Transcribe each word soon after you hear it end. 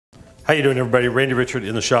How you doing, everybody? Randy Richard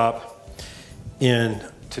in the shop. And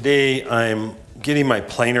today I'm getting my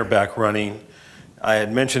planer back running. I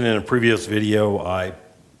had mentioned in a previous video I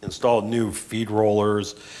installed new feed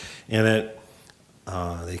rollers in it.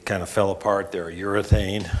 They kind of fell apart. They're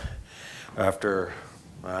urethane after,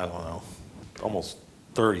 I don't know, almost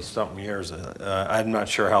 30-something years. I'm not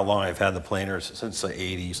sure how long I've had the planers, since the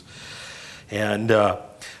 80s. And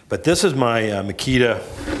but this is my Makita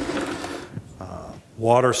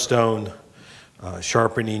Waterstone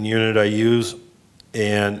sharpening unit I use,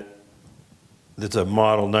 and it's a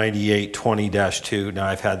model 9820-2. Now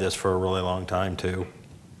I've had this for a really long time too.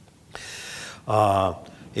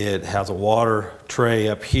 It has a water tray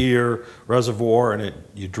up here, reservoir, and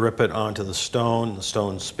you drip it onto the stone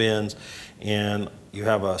spins, and you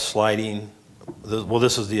have a sliding, well,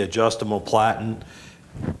 this is the adjustable platen,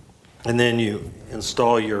 and then you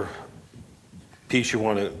install your piece you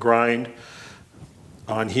want to grind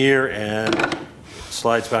on here, and it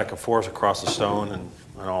slides back and forth across the stone and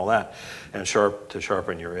all that, and to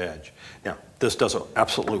sharpen your edge. Now, this does an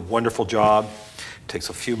absolutely wonderful job. It takes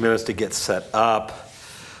a few minutes to get set up.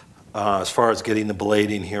 As far as getting the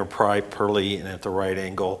blade in here properly and at the right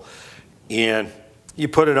angle, and you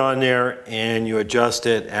put it on there and you adjust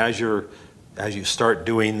it as you start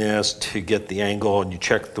doing this to get the angle, and you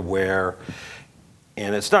check the wear.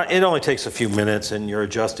 And it only takes a few minutes, and you're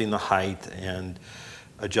adjusting the height and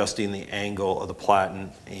adjusting the angle of the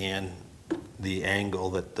platen and the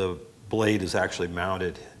angle that the blade is actually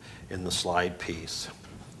mounted in the slide piece.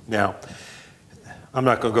 Now, I'm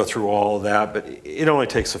not going to go through all of that, but it only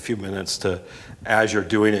takes a few minutes to, as you're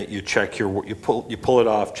doing it, you check you pull it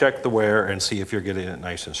off, check the wear, and see if you're getting it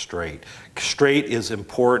nice and straight. Straight is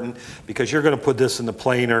important because you're going to put this in the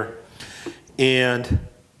planer and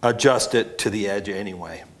adjust it to the edge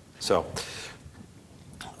anyway. So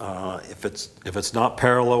if it's not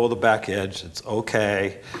parallel with the back edge, it's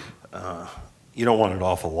okay. You don't want it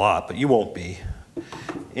off a lot, but you won't be.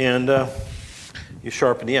 And you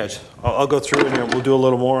sharpen the edge. I'll go through it and we'll do a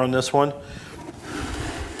little more on this one.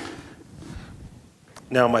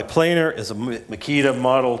 Now, my planer is a Makita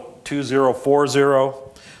Model 2040,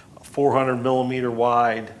 400 millimeter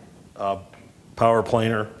wide power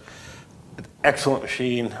planer. Excellent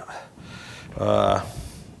machine.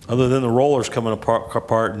 Other than the rollers coming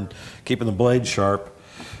apart and keeping the blade sharp,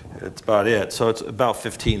 it's about it. So it's about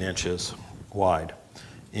 15 inches wide.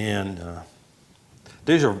 And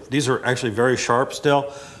these are actually very sharp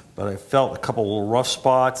still, but I felt a couple little rough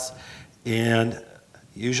spots, and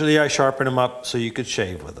usually I sharpen them up so you could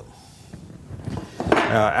shave with them.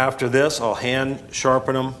 After this, I'll hand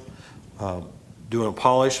sharpen them, doing a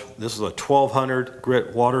polish. This is a 1200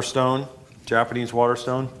 grit Waterstone, Japanese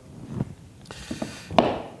Waterstone.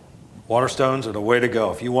 Waterstones are the way to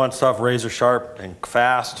go. If you want stuff razor sharp and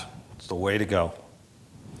fast, it's the way to go.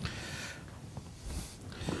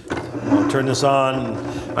 I'll turn this on,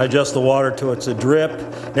 I adjust the water to it's a drip.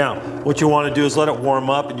 Now, what you want to do is let it warm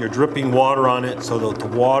up, and you're dripping water on it so that the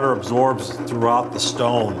water absorbs throughout the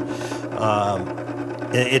stone.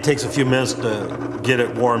 It takes a few minutes to get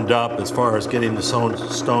it warmed up as far as getting the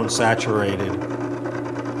stone saturated.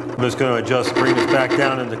 I'm just going to bring this back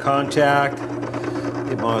down into contact,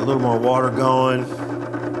 get a little more water going.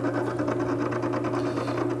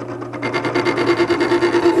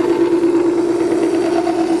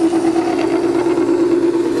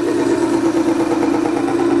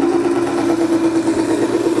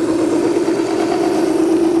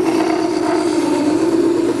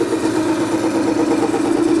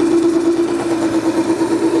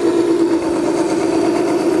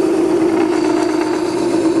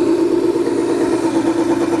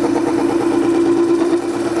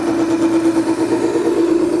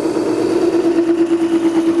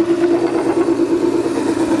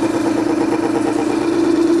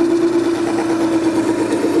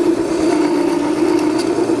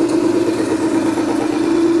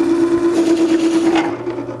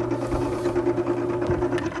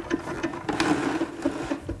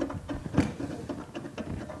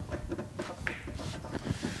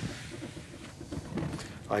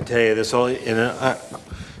 I tell you, this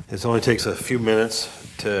only takes a few minutes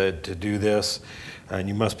to do this, and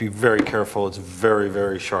you must be very careful. It's very,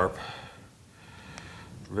 very sharp.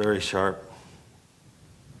 Very sharp.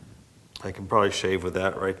 I can probably shave with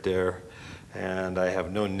that right there, and I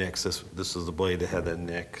have no nicks. This is the blade that had the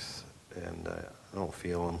nicks, and I don't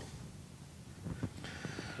feel them.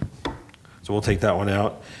 So we'll take that one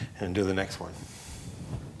out and do the next one.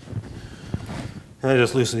 And I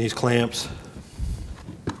just loosen these clamps.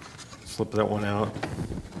 Slip that one out.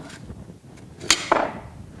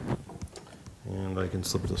 And I can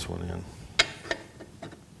slip this one in.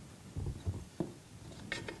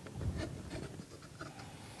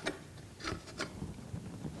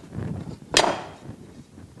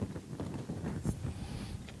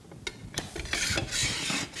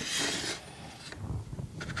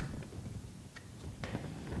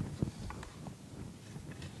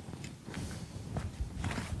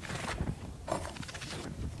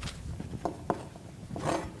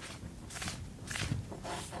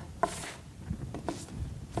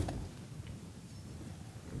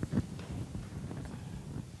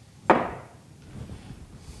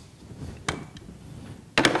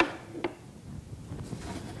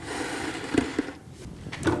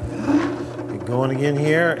 going again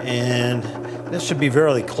here, and this should be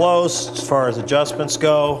fairly close as far as adjustments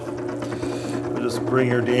go. I'll just bring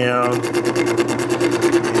her down and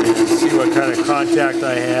see what kind of contact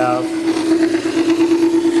I have.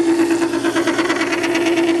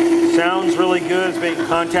 Sounds really good. It's making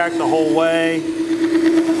contact the whole way.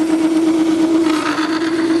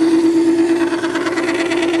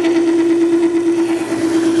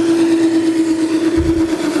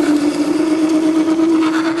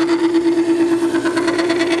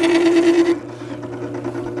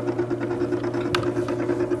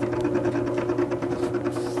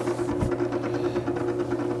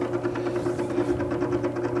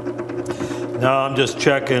 Now I'm just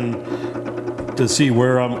checking to see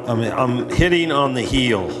where I'm hitting on the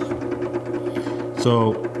heel.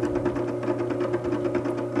 So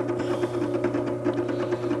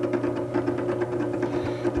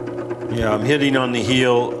yeah, I'm hitting on the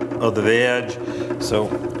heel of the veg. So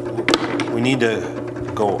we need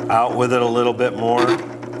to go out with it a little bit more.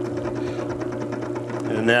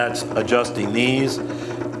 And that's adjusting these. I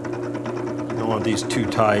don't want these too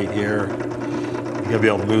tight here. You gotta be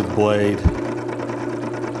able to move the blade.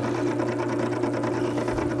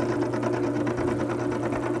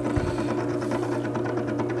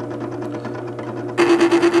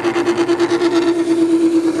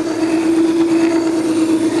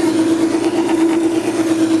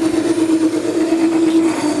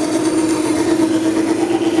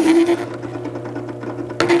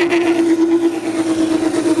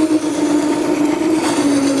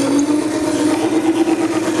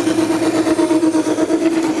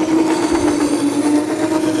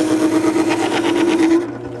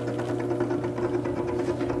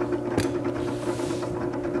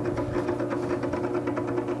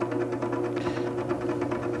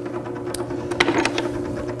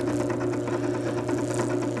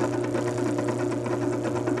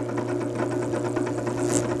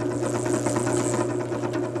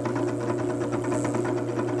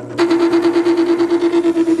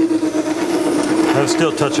 I'm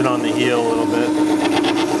still touching on the heel a little bit.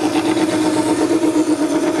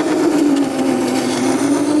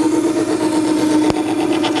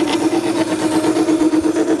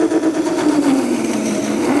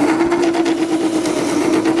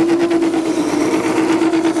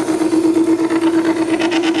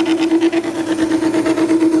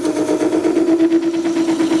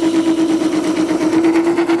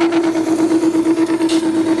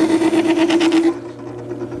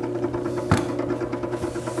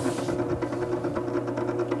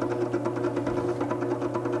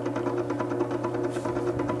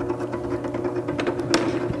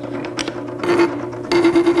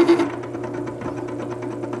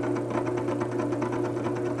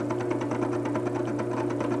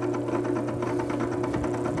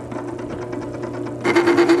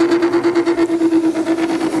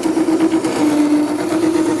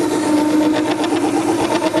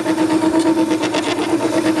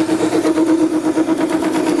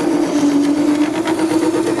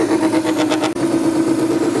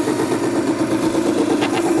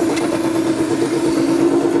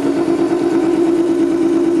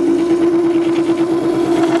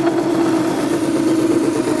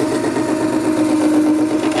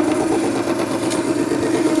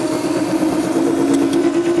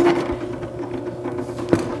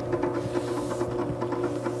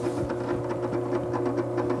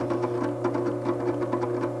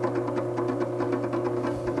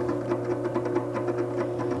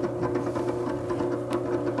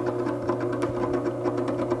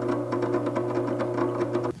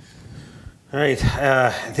 All right, I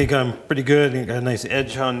think I'm pretty good. Got a nice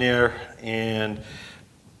edge on there, and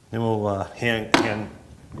then we'll hand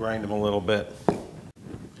grind them a little bit.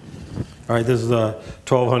 All right, this is a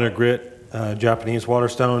 1200 grit Japanese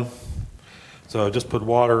waterstone. So I just put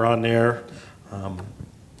water on there.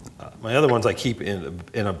 My other ones I keep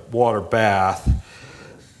in a water bath.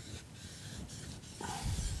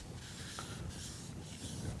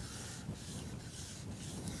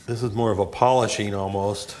 This is more of a polishing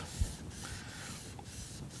almost.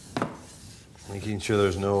 Making sure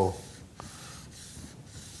there's no,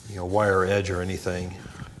 wire edge or anything.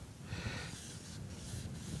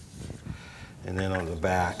 And then on the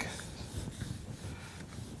back.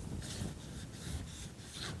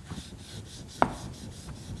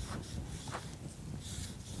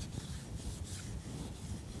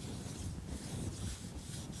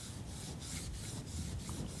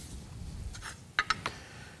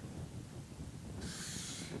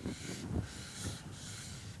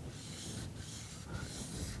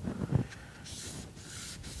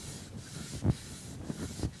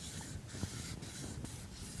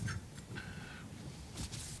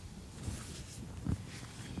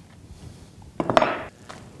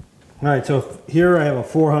 All right, so here I have a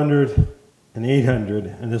 400, an 800,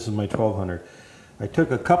 and this is my 1200. I took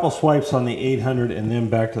a couple swipes on the 800 and then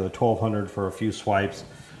back to the 1200 for a few swipes.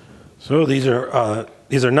 So these are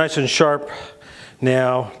nice and sharp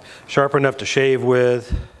now, sharp enough to shave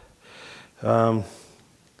with. Yeah,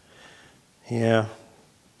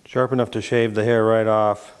 sharp enough to shave the hair right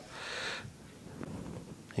off.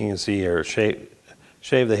 You can see here, shave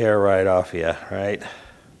the hair right off, yeah, right?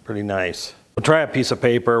 Pretty nice. We'll try a piece of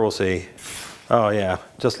paper, we'll see. Oh yeah,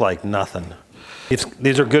 just like nothing.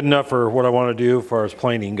 These are good enough for what I want to do as far as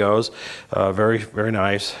planing goes. Very, very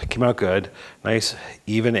nice. Came out good. Nice,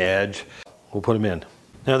 even edge. We'll put them in.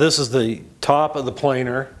 Now this is the top of the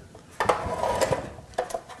planer.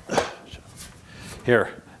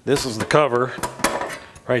 Here, this is the cover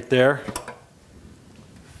right there.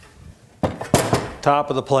 Top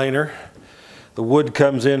of the planer. The wood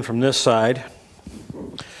comes in from this side.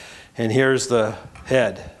 And here's the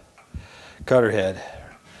head, cutter head.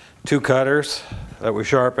 2 cutters that we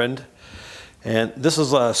sharpened. And this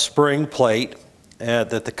is a spring plate that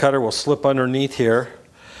the cutter will slip underneath here.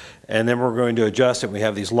 And then we're going to adjust it. We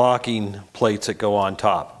have these locking plates that go on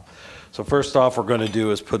top. So first off, we're going to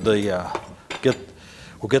do is put the,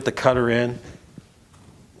 we'll get the cutter in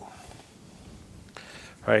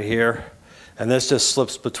right here. And this just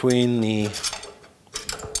slips between the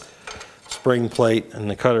spring plate and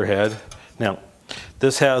the cutter head. Now,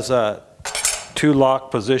 this has 2 lock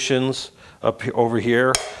positions up over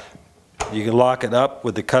here. You can lock it up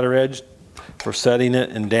with the cutter edge for setting it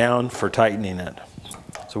and down for tightening it.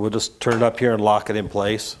 So we'll just turn it up here and lock it in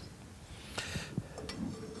place.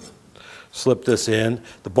 Slip this in.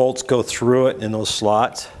 The bolts go through it in those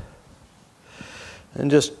slots.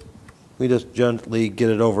 And we just gently get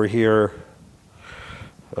it over here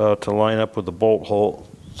to line up with the bolt hole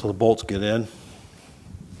so the bolts get in.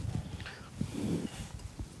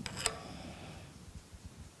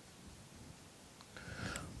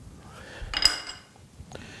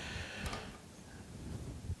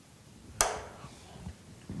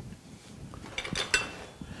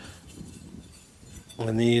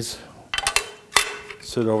 And these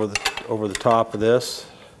sit over the top of this,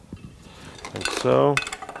 like so.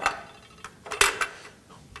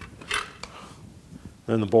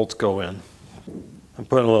 Then the bolts go in. I'm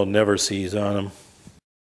putting a little never seize on them.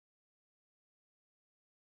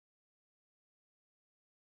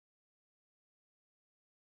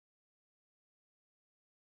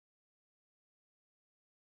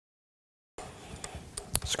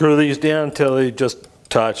 Screw these down until they just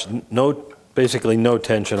touch. Basically no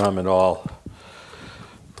tension on them at all.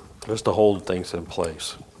 Just to hold things in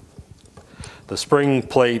place. The spring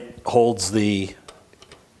plate holds the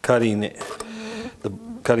cutting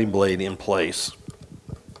blade in place.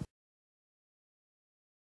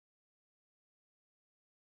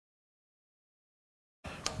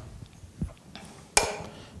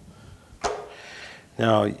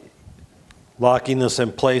 Now, locking this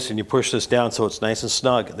in place and you push this down so it's nice and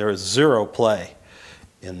snug, there is 0 play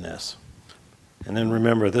in this. And then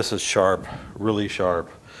remember, this is sharp, really sharp.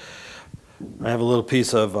 I have a little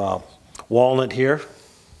piece of walnut here,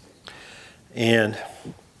 and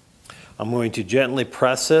I'm going to gently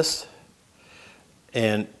press this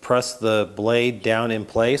and press the blade down in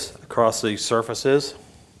place across these surfaces.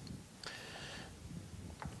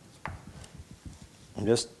 I'm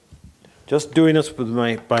just doing this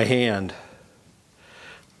with by hand.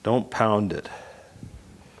 Don't pound it.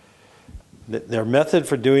 Their method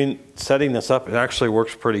for setting this up, it actually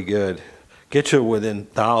works pretty good. Get you within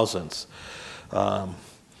thousands of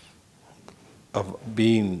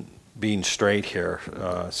being straight here.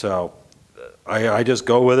 So I just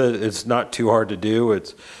go with it. It's not too hard to do.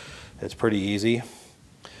 It's pretty easy.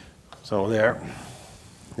 So there.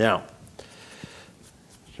 Now,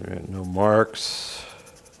 no marks.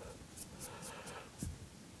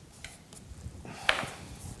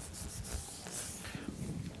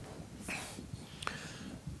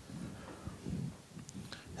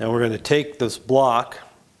 Now we're going to take this block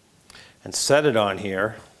and set it on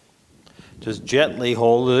here. Just gently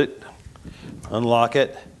hold it, unlock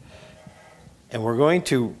it, and we're going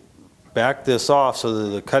to back this off so that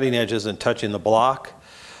the cutting edge isn't touching the block.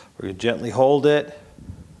 We're going to gently hold it.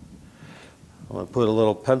 I'm going to put a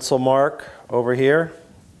little pencil mark over here,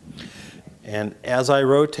 and as I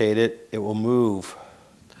rotate it, it will move.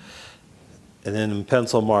 And then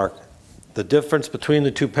pencil mark. The difference between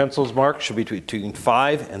the 2 pencils marks should be between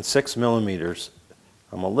 5 and 6 millimeters.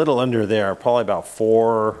 I'm a little under there, probably about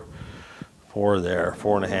 4 there,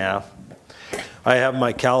 4.5. I have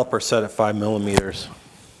my caliper set at 5 millimeters.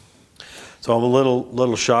 So I'm a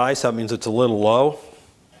little shy, so that means it's a little low.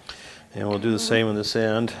 And we'll do the same on this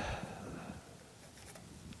end.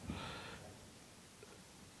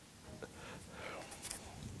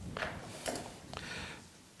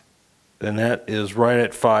 and that is right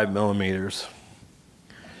at 5 millimeters.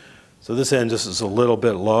 So this end just is a little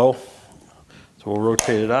bit low. So we'll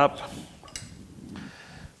rotate it up.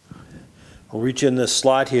 We'll reach in this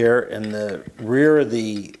slot here, and the rear of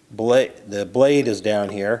the blade is down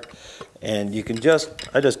here. And you can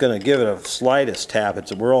I'm just going to give it a slightest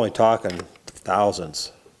tap. We're only talking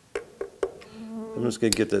thousandths. I'm just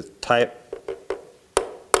going to get the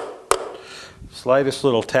slightest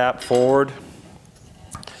little tap forward.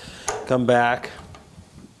 Come back.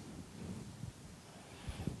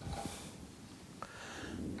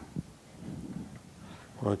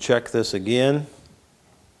 We'll check this again.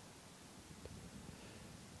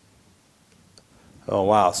 Oh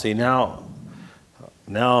wow, see now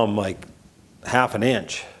I'm like half an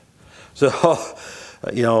inch. So,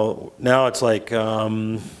 you know, now it's like,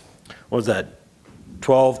 what was that,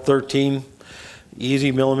 12, 13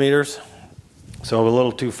 easy millimeters? So a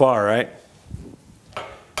little too far, right?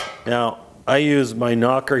 Now, I use my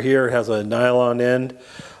knocker here. It has a nylon end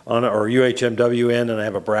on it, or UHMW end, and I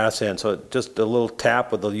have a brass end. So just a little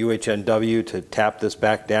tap with the UHMW to tap this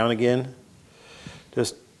back down again.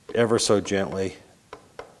 Just ever so gently.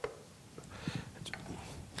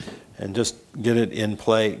 And just get it in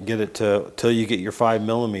play, get it till you get your 5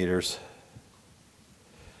 millimeters.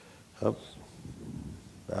 Up,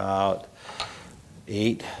 about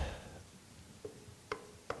 8.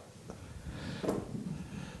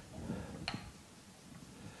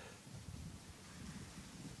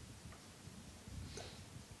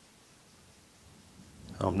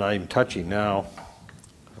 I'm not even touching now.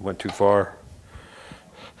 I went too far.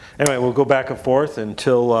 Anyway, we'll go back and forth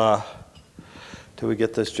until we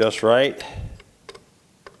get this just right.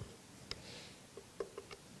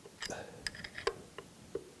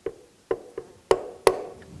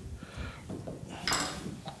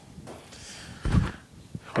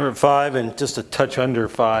 We're at 5 and just a touch under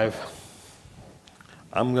 5.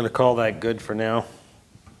 I'm going to call that good for now.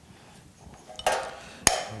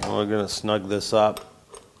 We're going to snug this up.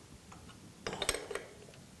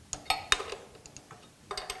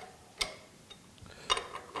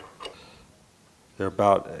 They're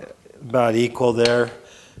about equal there.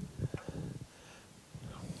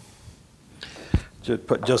 Just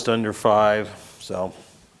put just under 5. So.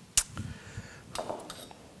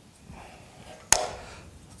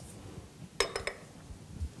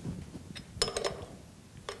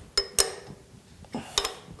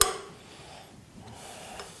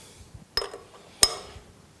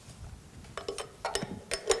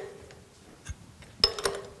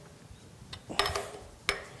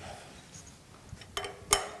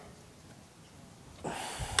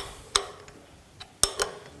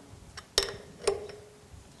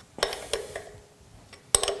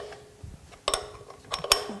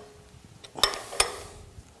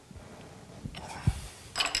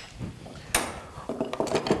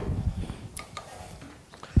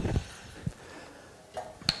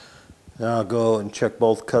 Now I'll go and check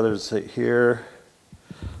both cutters here.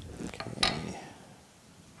 Okay.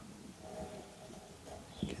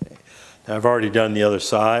 Okay. Now I've already done the other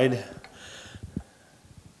side.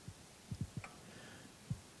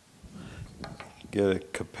 Get a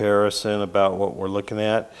comparison about what we're looking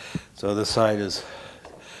at. So this side is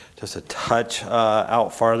just a touch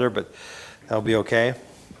out farther, but that'll be okay.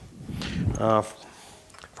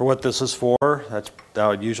 For what this is for,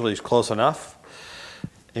 that usually is close enough.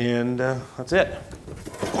 And that's it.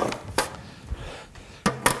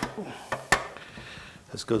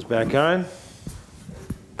 This goes back on.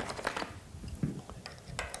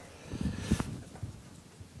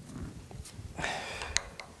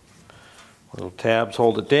 Little tabs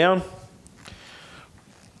hold it down.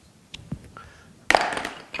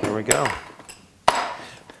 There we go.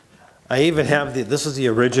 I even have this is the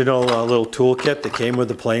original little toolkit that came with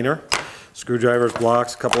the planer. Screwdrivers,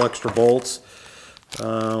 blocks, a couple extra bolts.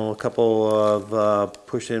 A couple of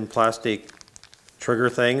push-in plastic trigger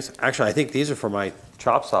things. Actually, I think these are for my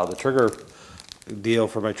chop saw, the trigger deal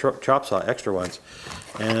for my chop saw, extra ones.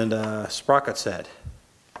 And sprocket set.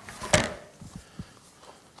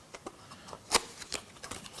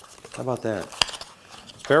 How about that?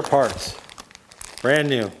 Spare parts. Brand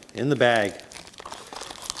new, in the bag.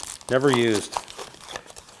 Never used.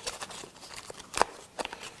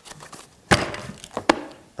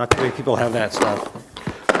 Not too many people have that stuff.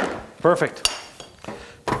 Perfect.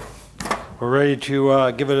 We're ready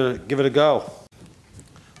to give it a go.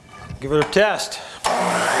 Give it a test.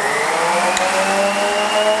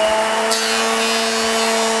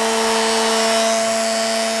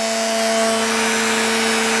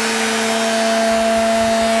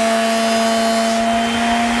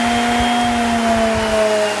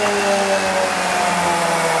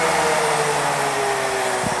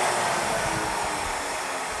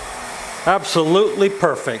 Absolutely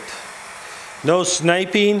perfect. No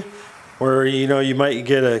sniping where you might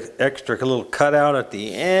get a little cutout at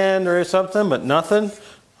the end or something, but nothing,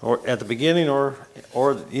 or at the beginning or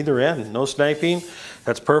either end. No sniping.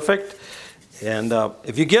 That's perfect. And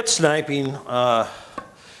if you get sniping,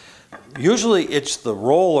 usually it's the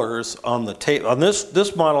rollers on the table. On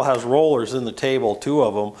this model has rollers in the table, 2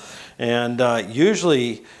 of them, and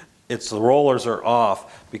usually it's the rollers are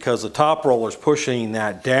off because the top roller's pushing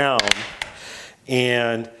that down,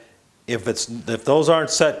 and if those aren't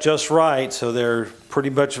set just right, so they're pretty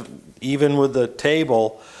much even with the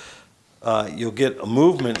table, you'll get a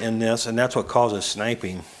movement in this, and that's what causes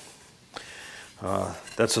sniping.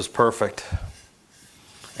 That's just perfect,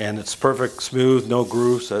 and it's perfect, smooth, no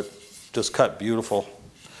grooves. That just cut beautiful.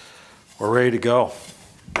 We're ready to go.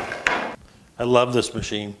 I love this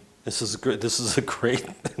machine. This is a great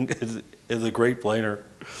planer.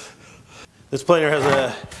 This planer has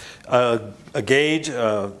a gauge,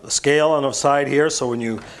 a scale on the side here, so when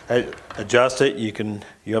you adjust it,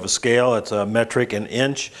 you have a scale. It's a metric and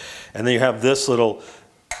inch, and then you have this little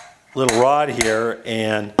rod here,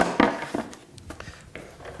 and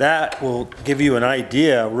that will give you an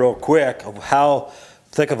idea real quick of how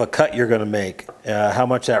thick of a cut you're going to make, how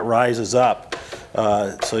much that rises up,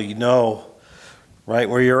 so you know right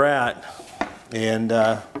where you're at, and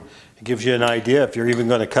it gives you an idea if you're even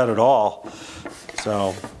going to cut at all.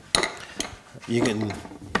 So you can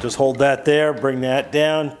just hold that there, bring that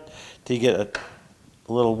down till you get a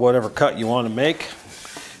little whatever cut you want to make,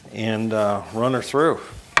 and run her through.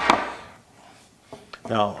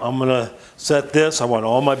 Now I'm going to set this. I want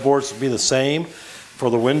all my boards to be the same for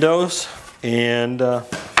the windows, and see where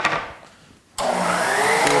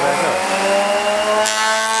that goes.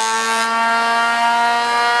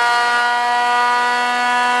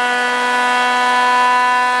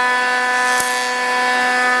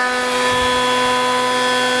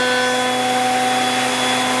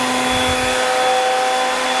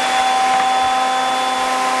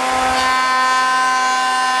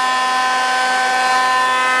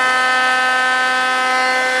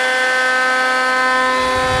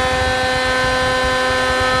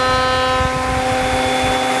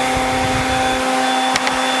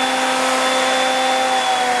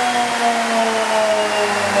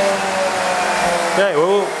 Okay,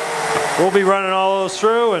 we'll be running all those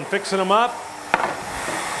through and fixing them up.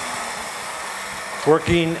 It's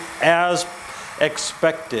working as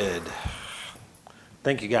expected.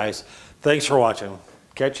 Thank you guys. Thanks for watching.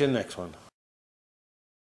 Catch you in the next one.